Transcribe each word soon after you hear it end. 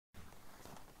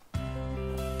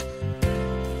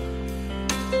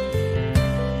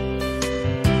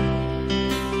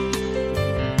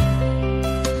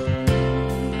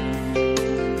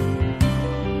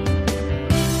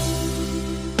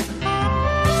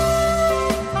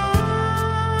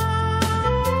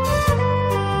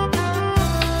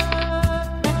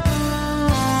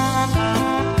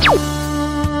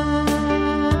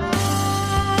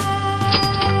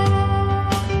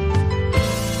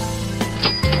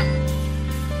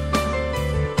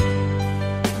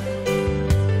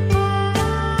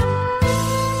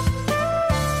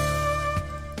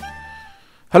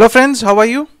Hello friends, how are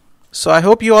you? So I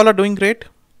hope you all are doing great.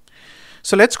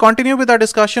 So let's continue with our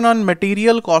discussion on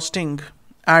material costing.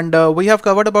 And we have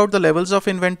covered about the levels of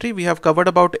inventory. We have covered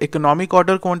about economic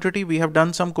order quantity. We have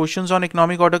done some questions on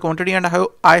economic order quantity, and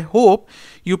I hope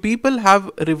you people have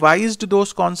revised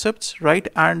those concepts, right?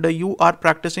 And you are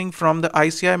practicing from the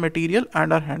ICAI material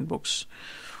and our handbooks.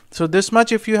 So this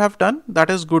much if you have done, that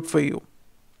is good for you.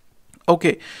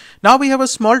 Okay, now we have a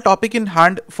small topic in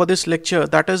hand for this lecture,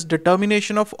 that is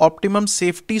determination of optimum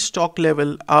safety stock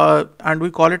level, and we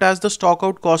call it as the stock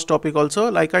out cost topic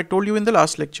also, like I told you in the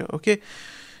last lecture. Okay,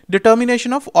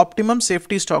 determination of optimum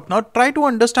safety stock. Now try to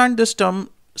understand this term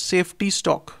safety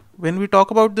stock. When we talk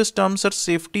about this term, sir,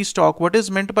 safety stock, what is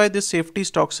meant by this safety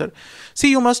stock, sir? See,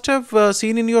 you must have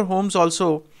seen in your homes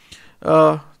also,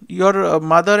 your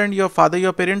mother and your father,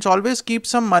 your parents always keep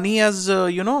some money as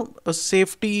a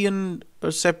safety in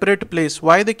a separate place.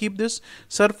 Why they keep this,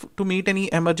 sir? To meet any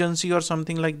emergency or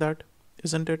something like that,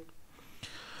 isn't it?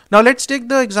 Now let's take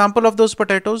the example of those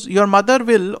potatoes. Your mother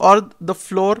will, or the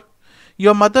flour,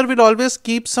 your mother will always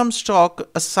keep some stock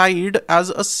aside as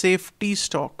a safety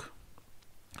stock,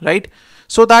 right?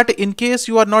 So that in case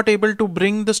you are not able to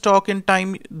bring the stock in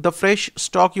time, the fresh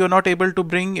stock you are not able to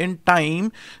bring in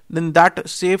time, then that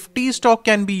safety stock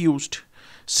can be used.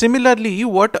 Similarly,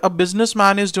 what a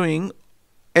businessman is doing,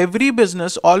 every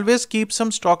business always keeps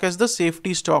some stock as the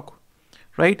safety stock,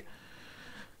 right?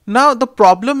 Now the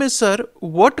problem is, sir,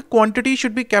 what quantity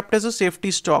should be kept as a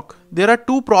safety stock? There are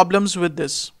two problems with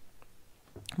this.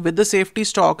 With the safety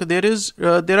stock, there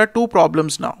are two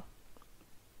problems now.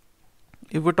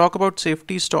 If we talk about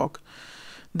safety stock,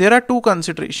 there are two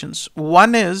considerations.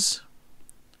 One is,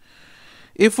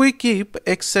 if we keep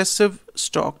excessive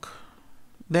stock,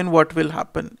 then what will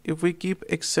happen? If we keep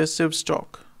excessive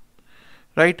stock,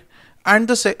 right? And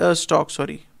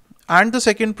the and the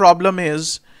second problem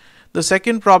is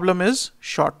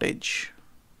shortage.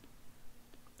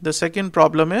 The second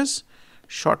problem is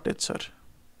shortage, sir.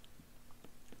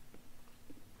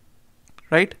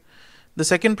 Right? The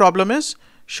second problem is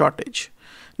shortage.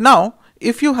 Now,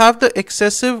 if you have the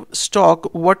excessive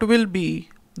stock, what will be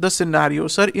the scenario,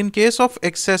 sir? In case of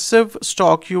excessive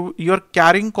stock, your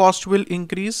carrying cost will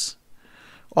increase.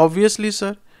 Obviously,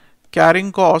 sir,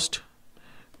 carrying cost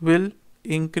will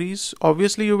increase.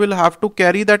 Obviously, you will have to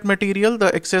carry that material,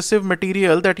 the excessive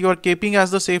material that you are keeping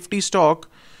as the safety stock,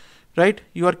 right?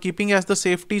 You are keeping as the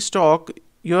safety stock,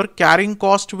 your carrying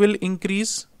cost will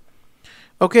increase.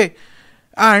 Okay.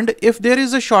 And if there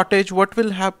is a shortage, what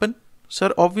will happen?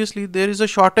 Sir, obviously there is a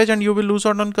shortage and you will lose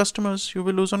out on customers. You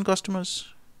will lose on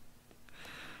customers.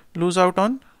 Lose out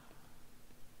on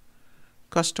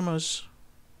customers.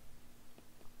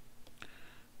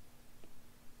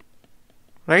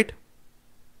 Right?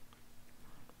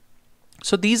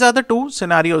 So these are the two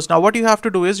scenarios. Now what you have to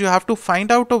do is you have to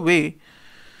find out a way.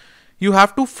 You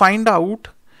have to find out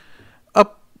a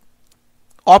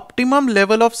optimum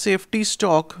level of safety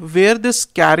stock where this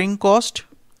carrying cost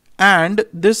and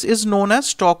this is known as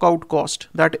stock out cost,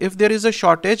 that if there is a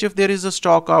shortage, if there is a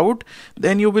stock out,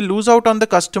 then you will lose out on the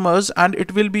customers and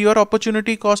it will be your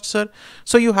opportunity cost, sir.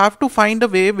 So you have to find a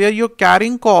way where your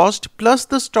carrying cost plus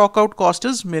the stock out cost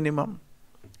is minimum.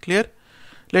 Clear?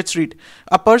 Let's read.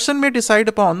 A person may decide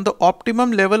upon the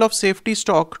optimum level of safety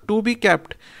stock to be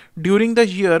kept during the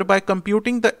year by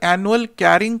computing the annual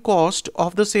carrying cost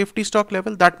of the safety stock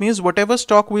level. That means whatever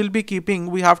stock we'll be keeping,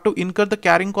 we have to incur the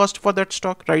carrying cost for that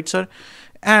stock, right, sir?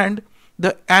 And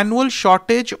the annual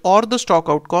shortage or the stock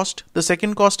out cost. The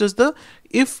second cost is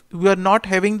if we are not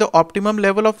having the optimum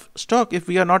level of stock, if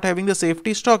we are not having the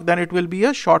safety stock, then it will be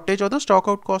a shortage or the stock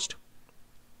out cost,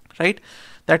 right?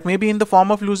 That may be in the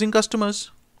form of losing customers.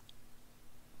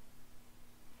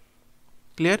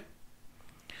 Clear?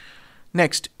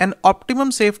 Next, an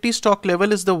optimum safety stock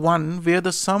level is the one where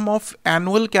the sum of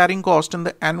annual carrying cost and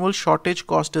the annual shortage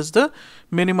cost is the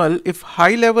minimal. If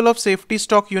high level of safety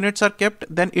stock units are kept,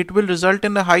 then it will result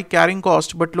in a high carrying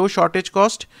cost but low shortage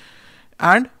cost,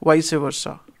 and vice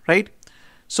versa, right?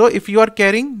 So if you are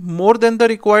carrying more than the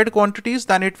required quantities,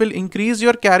 then it will increase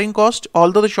your carrying cost,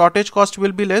 although the shortage cost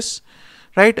will be less,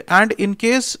 right? And in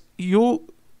case you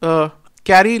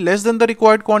carry less than the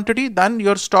required quantity, then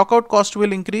your stock out cost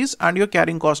will increase and your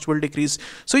carrying cost will decrease.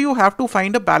 So you have to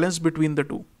find a balance between the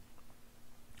two.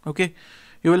 Okay,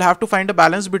 you will have to find a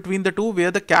balance between the two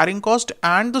where the carrying cost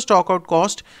and the stock out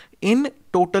cost in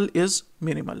total is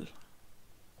minimal,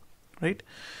 right?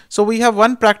 So we have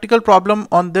one practical problem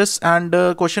on this,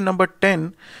 and question number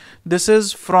 10. This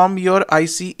is from your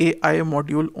ICAI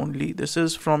module only. This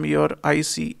is from your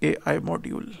ICAI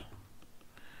module.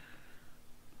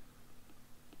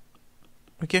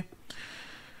 Okay.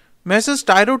 Messrs.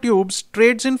 Tubes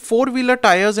trades in four-wheeler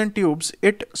tires and tubes.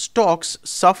 It stocks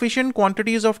sufficient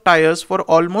quantities of tires for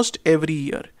almost every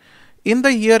year. In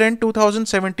the year end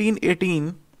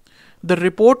 2017-18, the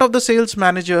report of the sales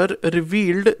manager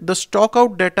revealed the stock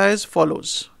out data as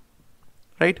follows.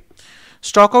 Right?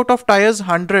 Stock out of tires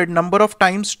 100, number of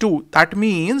times 2. That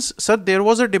means, sir, there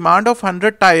was a demand of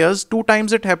 100 tires. 2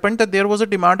 times it happened that there was a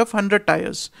demand of 100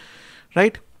 tires.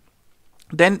 Right?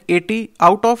 Then 80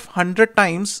 out of 100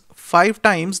 times, 5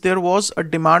 times there was a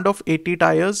demand of 80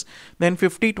 tires. Then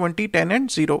 50, 20, 10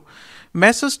 and 0.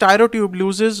 Messrs. Tube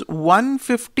loses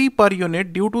 150 per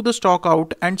unit due to the stock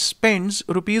out and spends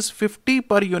rupees 50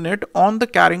 per unit on the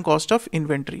carrying cost of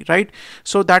inventory, right?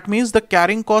 So that means the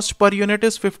carrying cost per unit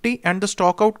is 50 and the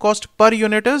stock out cost per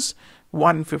unit is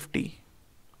 150.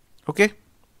 Okay.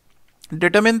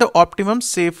 Determine the optimum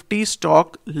safety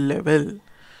stock level.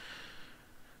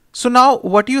 So now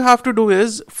what you have to do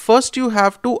is first you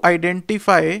have to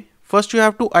identify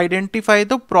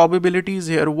the probabilities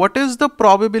here. What is the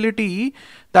probability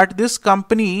that this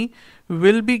company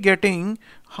will be getting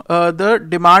the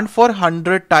demand for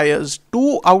 100 tires?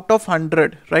 2 out of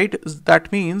 100, right?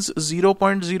 That means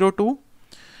 0.02.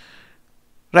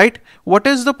 Right? What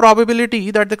is the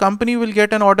probability that the company will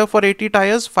get an order for 80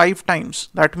 tires? 5 times.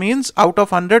 That means out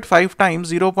of 100, 5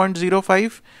 times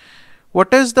 0.05.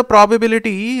 What is the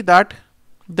probability that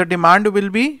the demand will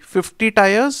be 50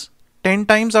 tires? 10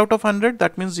 times out of 100,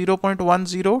 that means 0.10,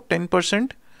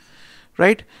 10%,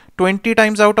 right? 20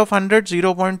 times out of 100,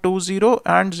 0.20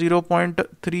 and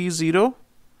 0.30,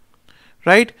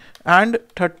 right? And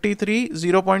 33,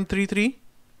 0.33.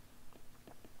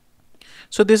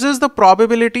 So this is the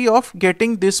probability of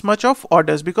getting this much of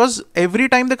orders, because every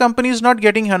time the company is not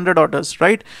getting 100 orders,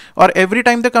 right? Or every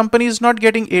time the company is not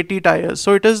getting 80 tires.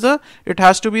 So it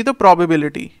has to be the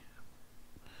probability.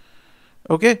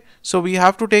 Okay, so we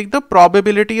have to take the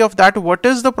probability of that. What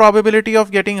is the probability of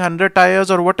getting 100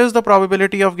 tires, or what is the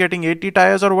probability of getting 80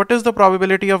 tires, or what is the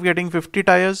probability of getting 50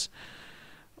 tires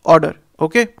order?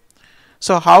 Okay,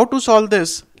 so how to solve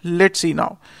this? Let's see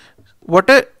now. What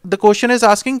the question is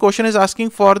asking? Question is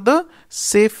asking for the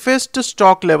safest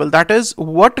stock level. That is,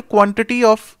 what quantity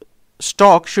of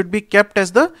stock should be kept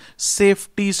as the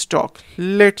safety stock.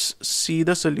 Let's see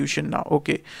the solution now.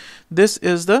 Okay, this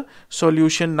is the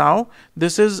solution now.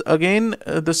 This is again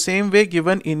the same way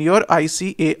given in your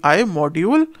ICAI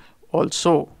module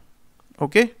also.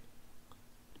 Okay,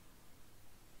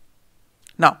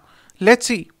 now let's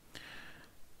see.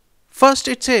 First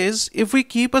it says if we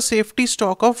keep a safety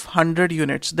stock of 100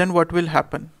 units, then what will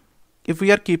happen? If we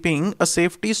are keeping a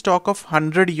safety stock of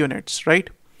 100 units, right?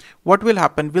 What will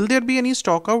happen? Will there be any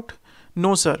stock out?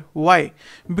 No, sir. Why?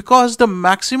 Because the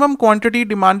maximum quantity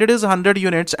demanded is 100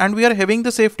 units and we are having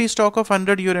the safety stock of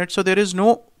 100 units. So there is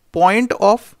no point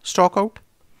of stock out.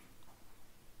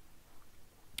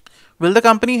 Will the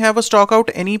company have a stock out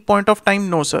any point of time?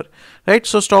 No, sir. Right?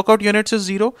 So stock out units is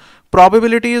 0.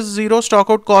 Probability is 0.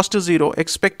 Stock out cost is 0.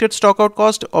 Expected stock out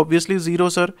cost, obviously 0,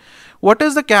 sir. What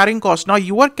is the carrying cost? Now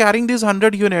you are carrying these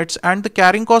 100 units and the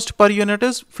carrying cost per unit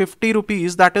is 50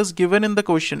 rupees. That is given in the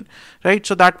question, right?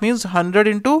 So that means 100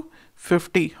 into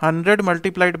 50. 100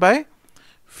 multiplied by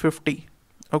 50.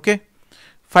 Okay.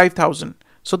 5,000.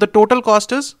 So the total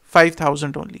cost is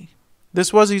 5,000 only.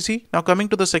 This was easy. Now coming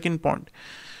to the second point.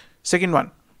 Second one,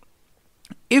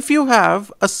 if you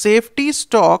have a safety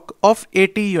stock of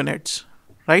 80 units,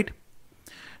 right?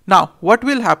 Now, what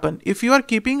will happen? If you are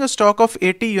keeping a stock of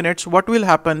 80 units, what will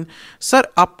happen? Sir,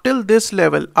 up till this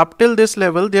level,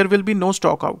 there will be no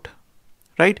stock out,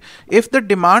 right? If the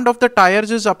demand of the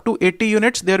tires is up to 80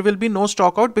 units, there will be no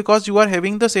stock out because you are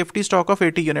having the safety stock of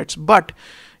 80 units. But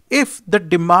if the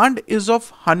demand is of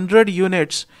 100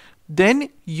 units, then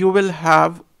you will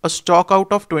have a stock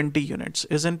out of 20 units,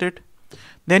 isn't it?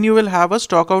 Then you will have a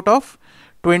stock out of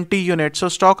 20 units. So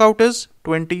stock out is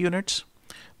 20 units.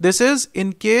 This is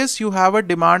in case you have a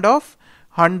demand of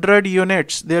 100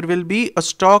 units, there will be a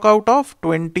stock out of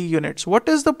 20 units. What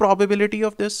is the probability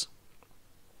of this?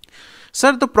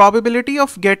 Sir, the probability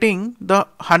of getting the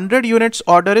 100 units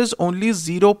order is only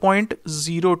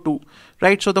 0.02,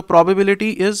 right? So the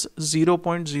probability is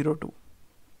 0.02.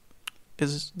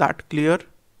 Is that clear?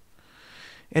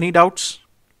 Any doubts?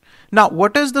 Now,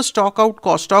 what is the stock out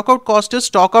cost? Stock out cost is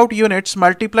stock out units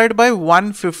multiplied by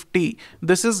 150.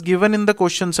 This is given in the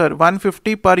question, sir.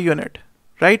 150 per unit,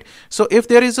 right? So if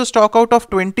there is a stock out of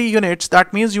 20 units,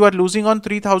 that means you are losing on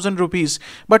 3,000 rupees.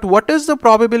 But what is the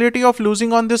probability of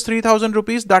losing on this 3,000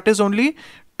 rupees? That is only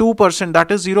 2%.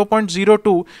 That is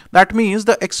 0.02. That means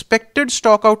the expected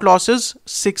stock out loss is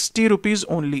 60 rupees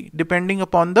only, depending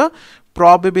upon the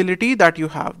probability that you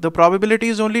have. The probability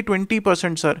is only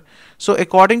 20%, sir. So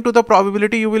according to the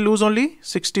probability, you will lose only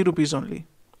 60 rupees only,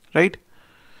 right?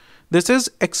 This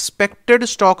is expected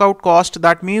stock out cost.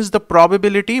 That means the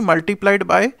probability multiplied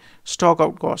by stock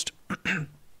out cost.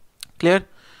 Clear?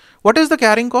 What is the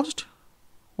carrying cost?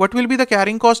 What will be the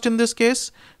carrying cost in this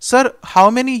case? Sir, how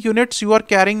many units you are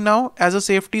carrying now as a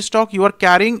safety stock? You are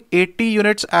carrying 80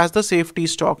 units as the safety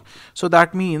stock. So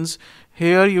that means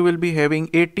here you will be having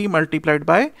 80 multiplied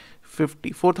by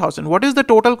 50, 4,000. What is the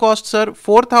total cost, sir?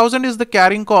 4,000 is the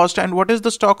carrying cost, and what is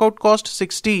the stock out cost?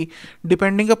 60,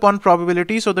 depending upon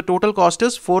probability. So the total cost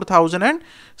is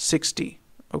 4,060.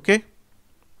 Okay.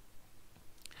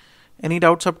 Any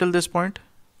doubts up till this point?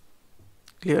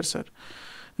 Clear, sir.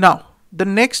 Now, the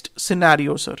next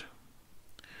scenario, sir.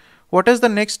 What is the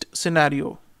next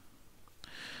scenario?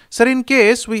 Sir, in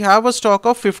case we have a stock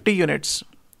of 50 units.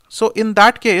 So in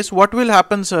that case, what will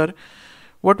happen, sir?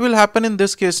 What will happen in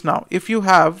this case now? If you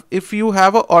have a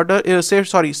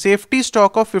safety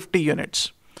stock of 50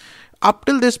 units, up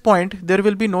till this point there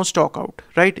will be no stock out,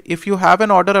 right? If you have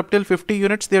an order up till 50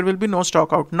 units, there will be no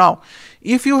stock out. Now,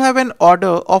 if you have an order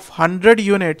of 100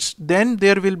 units, then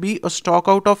there will be a stock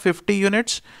out of 50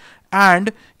 units.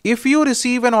 And if you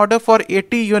receive an order for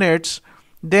 80 units,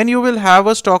 then you will have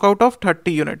a stock out of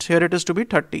 30 units. Here it is to be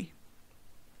 30.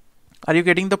 Are you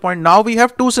getting the point? Now we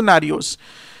have two scenarios.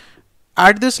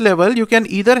 At this level, you can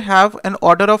either have an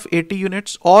order of 80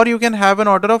 units or you can have an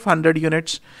order of 100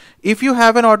 units. If you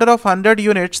have an order of 100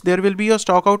 units, there will be a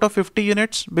stock out of 50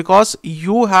 units because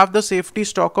you have the safety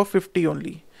stock of 50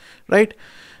 only, right?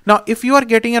 Now, if you are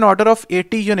getting an order of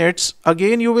 80 units,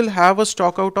 again, you will have a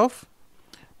stock out of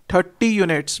 30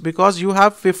 units because you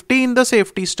have 50 in the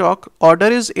safety stock, order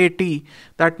is 80.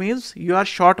 That means you are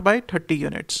short by 30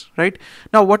 units, right?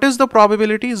 Now, what is the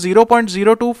probability?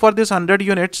 0.02 for this 100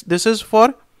 units. This is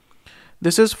for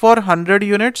 100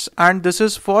 units and this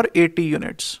is for 80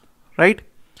 units, right?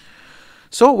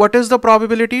 So what is the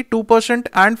probability? 2%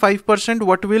 and 5%.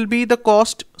 What will be the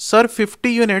cost? Sir, 50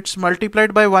 units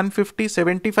multiplied by 150,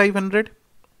 7,500,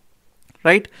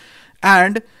 right?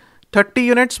 And 30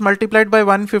 units multiplied by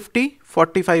 150,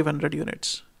 4,500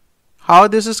 units. How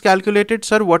this is calculated,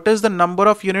 sir? What is the number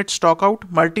of units stock out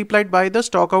multiplied by the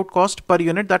stock out cost per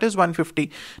unit? That is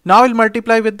 150. Now we'll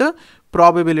multiply with the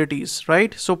probabilities,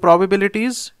 right? So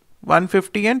probabilities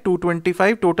 150 and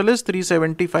 225, total is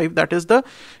 375. That is the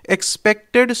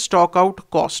expected stock out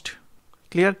cost.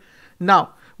 Clear?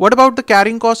 Now, what about the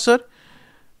carrying cost, sir?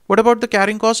 What about the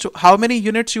carrying cost? How many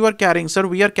units you are carrying? Sir,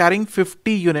 we are carrying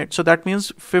 50 units. So that means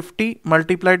 50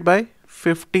 multiplied by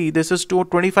 50. This is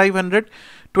 2,500.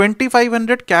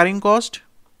 2,500 carrying cost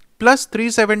plus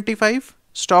 375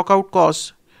 stock out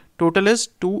cost. Total is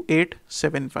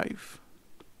 2,875.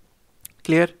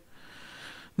 Clear?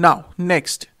 Now,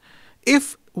 next,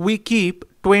 if we keep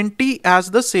 20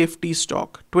 as the safety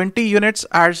stock, 20 units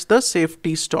as the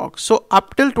safety stock. So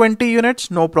up till 20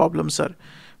 units, no problem, sir.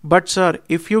 But sir,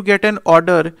 if you get an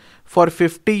order for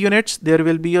 50 units, there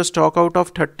will be a stock out of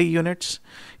 30 units.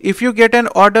 If you get an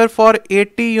order for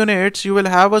 80 units, you will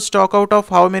have a stock out of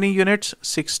how many units?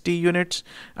 60 units.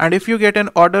 And if you get an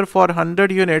order for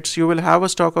 100 units, you will have a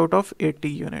stock out of 80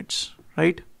 units,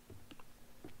 right?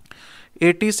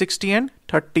 80, 60 and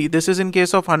 30. This is in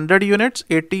case of 100 units,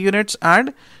 80 units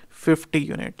and 50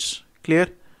 units. Clear?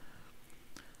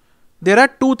 There are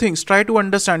two things. Try to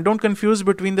understand. Don't confuse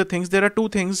between the things. There are two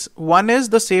things. One is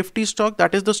the safety stock.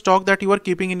 That is the stock that you are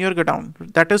keeping in your godown.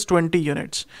 That is 20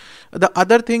 units. The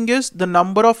other thing is the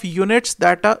number of units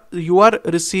that you are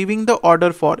receiving the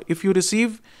order for. If you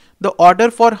receive the order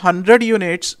for 100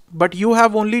 units, but you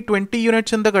have only 20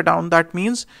 units in the godown, that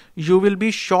means you will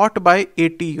be short by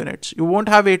 80 units. You won't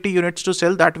have 80 units to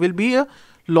sell. That will be a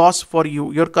loss for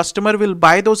you. Your customer will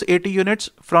buy those 80 units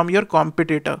from your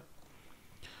competitor.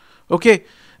 Okay,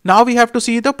 now we have to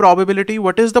see the probability.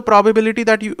 What is the probability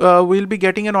that you will be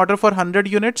getting an order for 100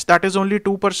 units? That is only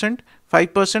 2%,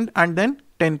 5% and then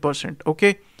 10%.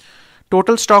 Okay,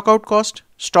 total stock out cost,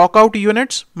 stock out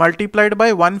units multiplied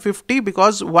by 150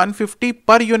 because 150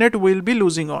 per unit will be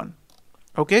losing on.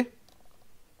 Okay,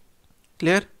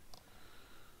 clear?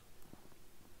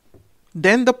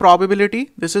 Then the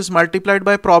probability, this is multiplied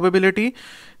by probability.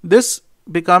 This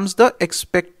becomes the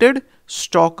expected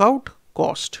stock out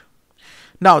cost.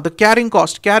 Now the carrying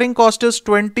cost is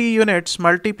 20 units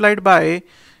multiplied by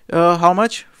how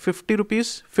much? 50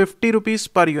 rupees, 50 rupees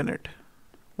per unit,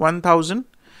 1000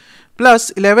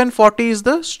 plus 1140 is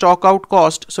the stock out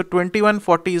cost. So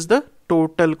 2140 is the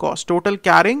total cost, total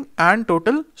carrying and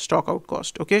total stock out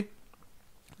cost. Okay.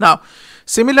 Now,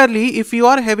 similarly, if you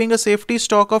are having a safety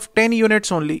stock of 10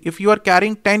 units only, if you are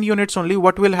carrying 10 units only,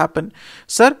 what will happen?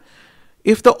 Sir,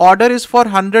 if the order is for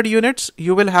 100 units,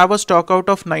 you will have a stock out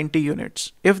of 90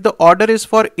 units. If the order is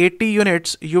for 80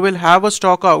 units, you will have a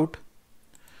stock out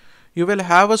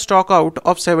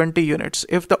of 70 units.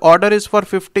 If the order is for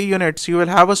 50 units, you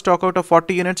will have a stock out of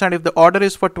 40 units. And if the order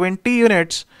is for 20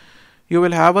 units, you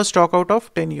will have a stock out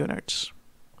of 10 units,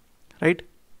 right?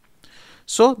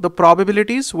 So the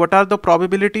probabilities, what are the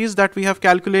probabilities that we have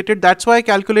calculated? That's why I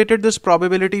calculated this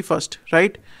probability first,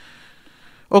 right?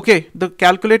 Okay, the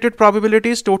calculated probability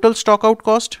is total stock out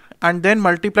cost, and then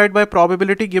multiplied by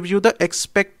probability gives you the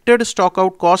expected stock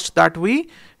out cost that we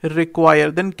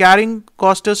require. Then carrying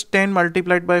cost is 10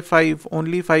 multiplied by 5,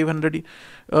 only 500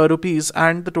 rupees,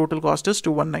 and the total cost is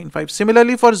 2195.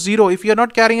 Similarly for 0, if you are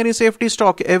not carrying any safety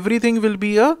stock, everything will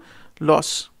be a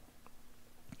loss.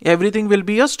 Everything will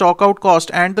be a stock out cost,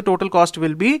 and the total cost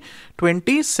will be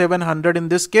 2700 in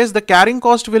this case. The carrying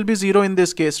cost will be 0 in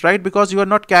this case, right? Because you are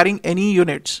not carrying any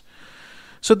units.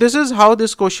 So this is how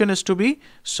this question is to be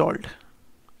solved.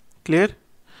 Clear?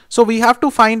 So we have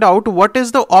to find out what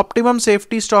is the optimum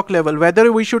safety stock level,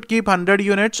 whether we should keep 100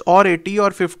 units or 80 or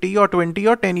 50 or 20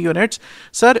 or 10 units.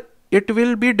 Sir, it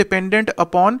will be dependent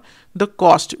upon the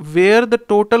cost, where the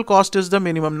total cost is the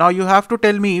minimum. Now you have to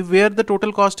tell me where the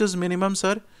total cost is minimum,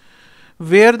 sir.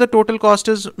 Where the total cost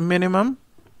is minimum?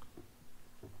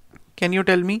 Can you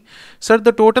tell me? Sir,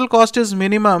 the total cost is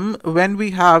minimum when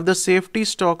we have the safety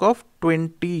stock of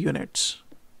 20 units.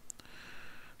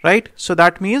 Right? So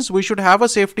that means we should have a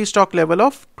safety stock level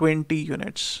of 20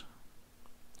 units.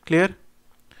 Clear?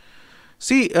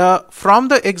 See, from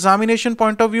the examination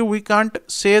point of view, we can't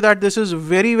say that this is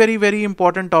very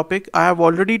important topic. I have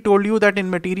already told you that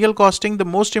in material costing, the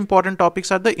most important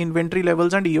topics are the inventory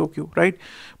levels and EOQ, right?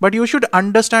 But you should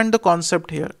understand the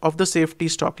concept here of the safety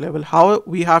stock level, how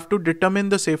we have to determine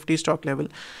the safety stock level.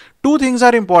 Two things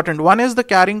are important. One is the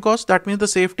carrying cost, that means the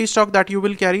safety stock that you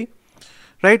will carry,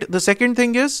 right? The second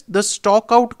thing is the stock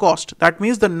out cost, that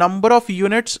means the number of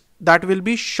units that will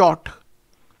be short.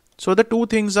 So the two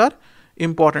things are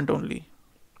important only.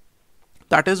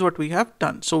 That is what we have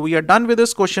done. So we are done with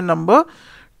this question number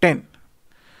 10.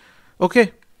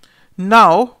 Okay.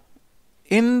 Now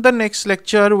in the next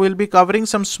lecture, we'll be covering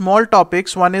some small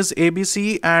topics. One is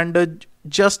ABC and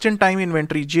just-in-time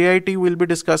inventory. JIT will be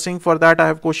discussing. For that, I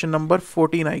have question number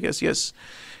 14, I guess.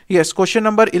 Yes, question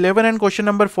number 11 and question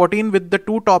number 14 with the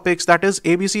two topics, that is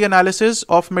ABC analysis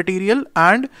of material,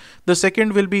 and the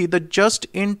second will be the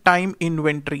just-in-time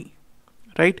inventory.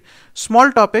 Right? Small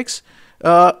topics,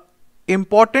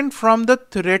 important from the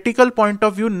theoretical point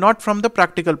of view, not from the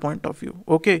practical point of view.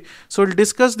 Okay. So we'll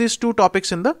discuss these two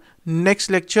topics in the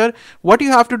next lecture. What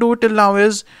you have to do till now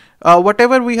is,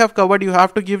 whatever we have covered, you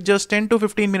have to give just 10 to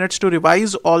 15 minutes to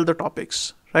revise all the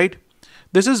topics, right?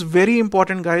 This is very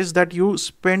important, guys, that you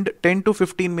spend 10 to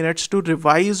 15 minutes to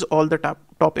revise all the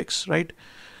topics, right?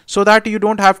 So that you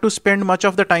don't have to spend much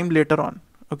of the time later on.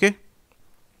 Okay.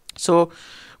 So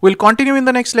we'll continue in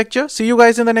the next lecture. See you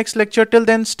guys in the next lecture. Till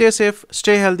then, stay safe,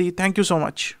 stay healthy. Thank you so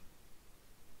much.